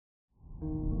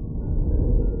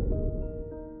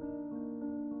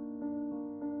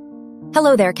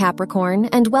Hello there, Capricorn,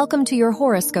 and welcome to your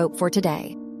horoscope for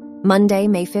today, Monday,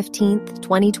 May 15th,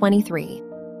 2023.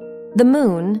 The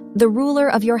moon, the ruler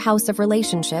of your house of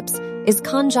relationships, is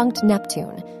conjunct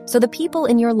Neptune, so the people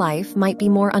in your life might be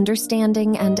more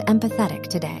understanding and empathetic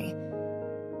today.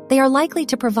 They are likely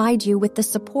to provide you with the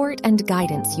support and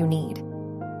guidance you need.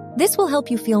 This will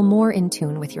help you feel more in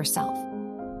tune with yourself.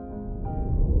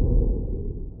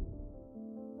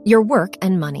 Your work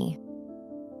and money.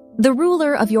 The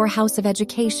ruler of your house of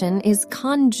education is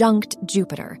conjunct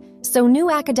Jupiter, so new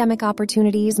academic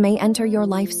opportunities may enter your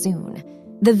life soon.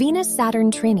 The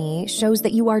Venus-Saturn trini shows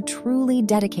that you are truly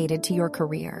dedicated to your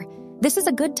career. This is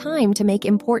a good time to make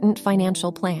important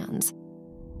financial plans.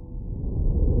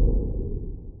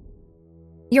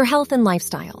 Your health and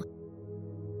lifestyle.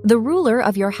 The ruler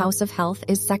of your house of health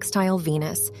is sextile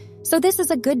Venus, so this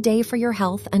is a good day for your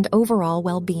health and overall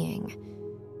well-being.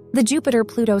 The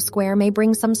Jupiter-Pluto square may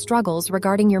bring some struggles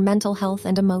regarding your mental health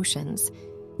and emotions.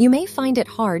 You may find it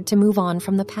hard to move on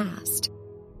from the past.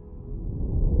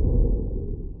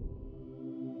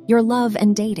 Your love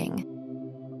and dating.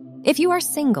 If you are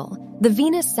single, the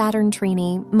Venus-Saturn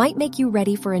trini might make you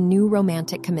ready for a new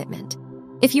romantic commitment.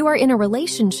 If you are in a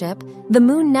relationship, the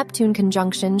Moon-Neptune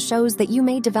conjunction shows that you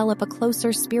may develop a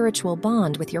closer spiritual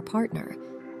bond with your partner.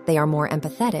 They are more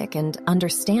empathetic and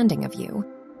understanding of you.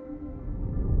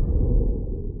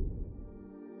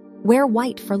 Wear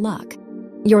white for luck.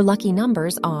 Your lucky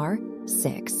numbers are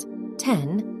 6,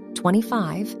 10,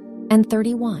 25, and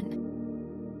 31.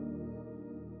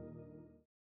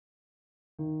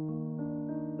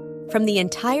 From the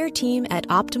entire team at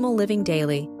Optimal Living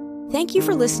Daily, thank you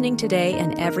for listening today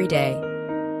and every day.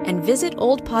 And visit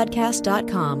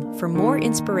oldpodcast.com for more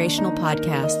inspirational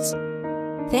podcasts.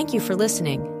 Thank you for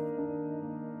listening.